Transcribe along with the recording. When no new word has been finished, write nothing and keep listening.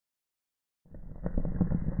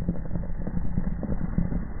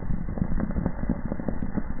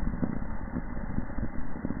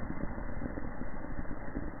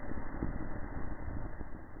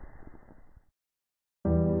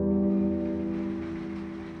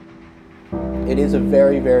It is a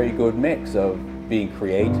very, very good mix of being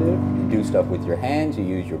creative. You do stuff with your hands, you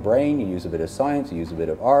use your brain, you use a bit of science, you use a bit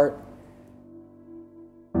of art.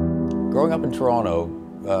 Growing up in Toronto,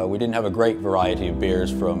 we didn't have a great variety of beers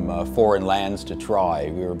from foreign lands to try.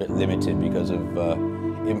 We were a bit limited because of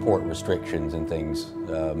import restrictions and things.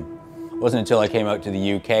 It wasn't until I came out to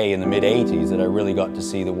the UK in the mid-80s that I really got to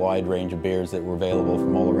see the wide range of beers that were available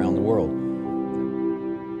from all around the world.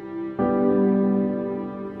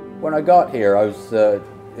 When I got here, I was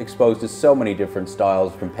exposed to so many different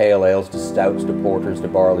styles, from pale ales to stouts to porters to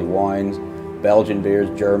barley wines, Belgian beers,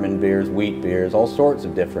 German beers, wheat beers, all sorts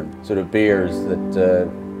of different sort of beers that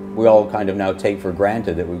we all kind of now take for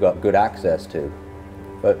granted that we've got good access to.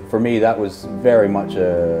 But for me, that was very much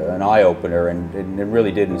an eye-opener, and it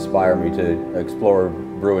really did inspire me to explore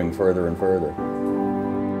brewing further and further.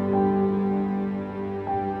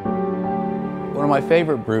 One of my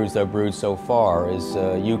favorite brews that I've brewed so far is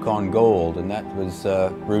Yukon Gold, and that was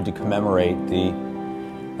brewed to commemorate the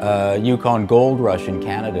Yukon Gold Rush in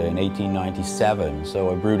Canada in 1897. So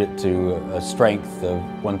I brewed it to a strength of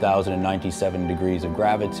 1,097 degrees of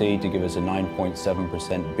gravity to give us a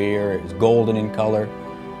 9.7% beer. It was golden in color.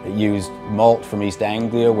 It used malt from East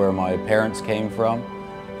Anglia, where my parents came from.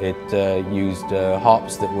 It used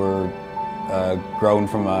hops that were grown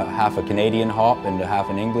from half a Canadian hop and half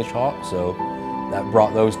an English hop, so that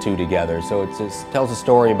brought those two together. So it tells a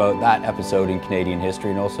story about that episode in Canadian history,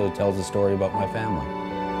 and also tells a story about my family.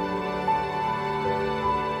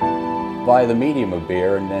 By the medium of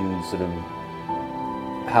beer, and then sort of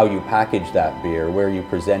how you package that beer, where you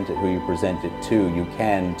present it, who you present it to, you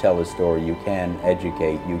can tell a story, you can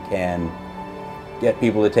educate, you can get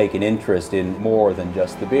people to take an interest in more than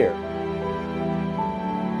just the beer.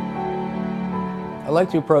 I like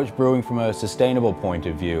to approach brewing from a sustainable point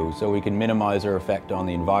of view, so we can minimize our effect on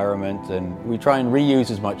the environment, and we try and reuse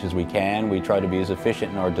as much as we can. We try to be as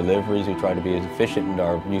efficient in our deliveries, we try to be as efficient in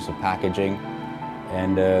our use of packaging,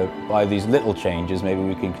 and by these little changes, maybe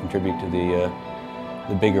we can contribute to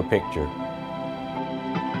the bigger picture.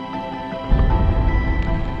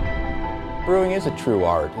 Brewing is a true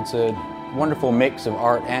art. It's a wonderful mix of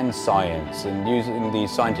art and science, and using the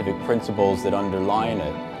scientific principles that underline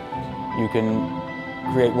it, you can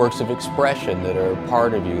create works of expression that are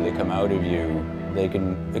part of you, they come out of you. They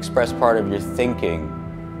can express part of your thinking.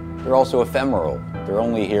 They're also ephemeral. They're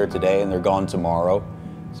only here today and they're gone tomorrow,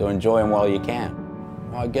 so enjoy them while you can.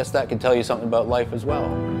 Well, I guess that can tell you something about life as well.